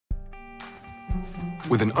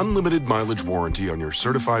With an unlimited mileage warranty on your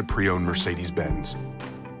certified pre-owned Mercedes-Benz,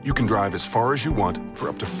 you can drive as far as you want for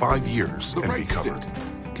up to 5 years and be covered.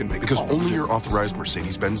 Because only your authorized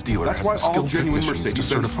Mercedes-Benz dealer has the skilled technicians to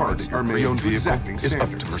certify that your pre-owned vehicle is up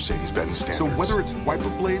to Mercedes-Benz standards. So whether it's wiper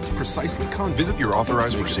blades precisely conjured, visit your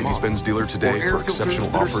authorized Mercedes-Benz dealer today for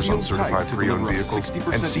exceptional offers on certified pre-owned vehicles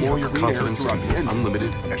and see how your confidence can be as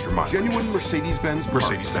unlimited as your mileage. Genuine Mercedes-Benz parts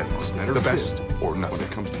Mercedes-Benz, are better the best fit or nothing. when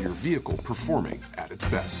it comes to your vehicle performing at its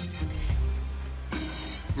best.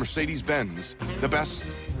 Mercedes-Benz, the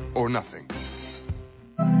best or nothing.